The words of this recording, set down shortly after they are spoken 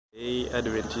SDA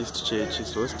Adventist Church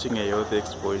is hosting a youth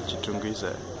expo in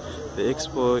Chitungwiza. The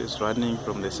expo is running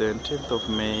from the 17th of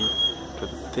May to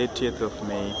the 30th of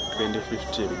May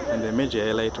 2015, and the major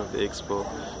highlight of the expo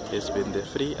has been the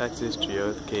free access to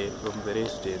health care from the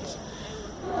residents.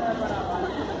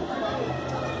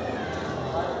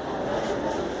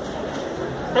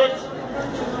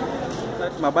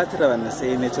 Mabatira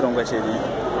vanhu nechirongwa chenyu.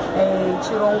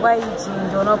 Chirongwa ichi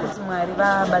ndinoona kuti Mwari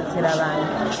vabatsira vanhu,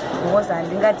 because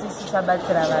handingati isusu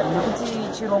tabatsira vanhu,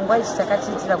 nekuti chirongwa ichi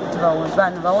chakachiitira kuti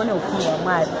vanhu vaone ukuru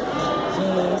hwaMwari,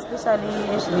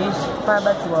 especially ezvinezvi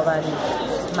pabatsirwa vanhu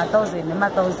ma1000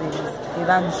 nema1000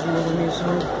 evanhu zviuru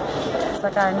nezviuru.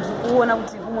 Saka ndiri kuona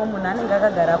kuti umwe munhu anenge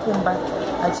akagara kumba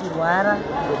achirwara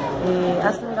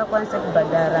asingakwanise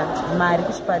kubhadhara mari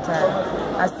kuchipatara,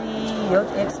 asi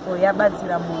health expo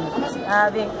yabatsira munhu kuti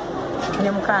ave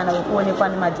nemukana wekuonekwa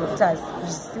nemadoctors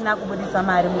zvisina kubudisa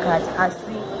mari mukati,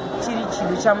 asi chiri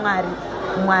chido chaMwari.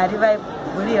 Mwari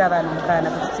vaivhurira vanhu mukana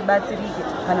kuti tibatsirike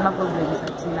pane maproblems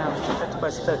atinawo.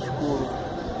 Tibatsira zvikuru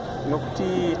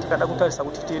nokuti tikada kutarisa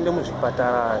kuti tiende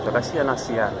muzvipatara zvakasiyana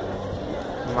siyana,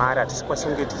 mari hatisingakwanisi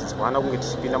kunge tichiwana kunge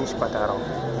tichipinda muchipatara.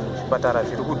 Zvipatara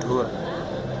zviri kudhura,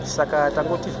 saka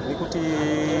tangoti zvini kuti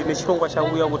nechirongwa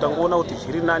chauya kuti tangoona kuti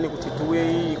zviri nani kuti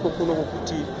tiuye iko kuno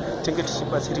kuti tenge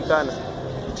tichibatsirikana.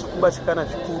 Tiri kubatsirikana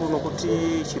zvikuru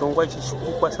nokuti chirongwa ichi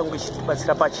chikukwanisa kunge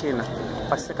chichibatsira pachena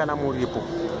pasina kana muripo.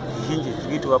 Zvizhinji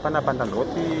zvikuitwa panapa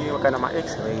ndanhoti kana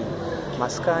ma-x-ray,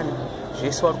 masikani,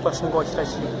 zvese vari kukwanisa kunge vachita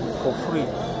for free.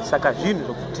 Saka zvinhu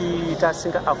zvokuti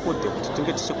tasinga afford kuti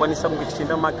tinge tichikwanisa kunge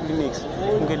tichienda mumaclinics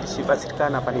kunge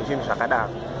tichibatsirikana pane zvinhu zvakadaro.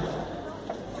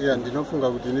 Ndinofunga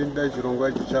kuti nendai chirongwa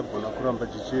ichi chagona kuramba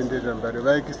chichienderera mberi,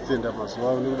 vaextenda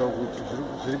mazuva nekuda kuti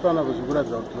zviri panapa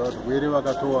zvikuratidza kuti varwere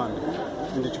vakatowanda,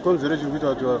 ende chikonzero chiri kuita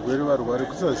kuti varwere varware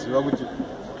kusaziva kuti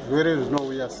zvirwere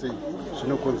zvinouya sei,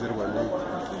 zvinokonzerwa nei.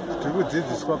 Tiri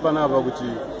kudzidziswa panapa kuti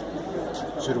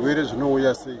zvirwere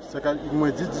zvinouya sei, saka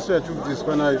imwe dzidziso yatiri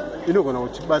kudzidziswa nayo inogona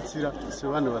kutibatsira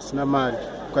sevanhu vasina mari.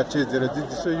 Ukateedzera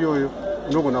dzidziso iyoyo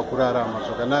unogona kurarama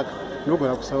zvakanaka,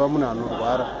 unogona kusava munhu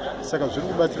anorwara. Saka zviri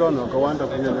kubatsira vanhu vakawanda,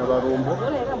 kunyanya varombo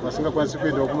vasingakwanisi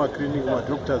kuendawo kumakiriniki,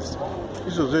 kumadoctors.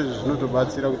 Izvozvo izvi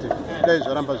zvinotobatsira kuti dai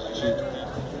zvaramba zvichiitwa.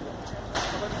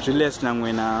 Julius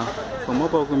Nangwena, from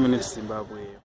Mobile Community Zimbabwe.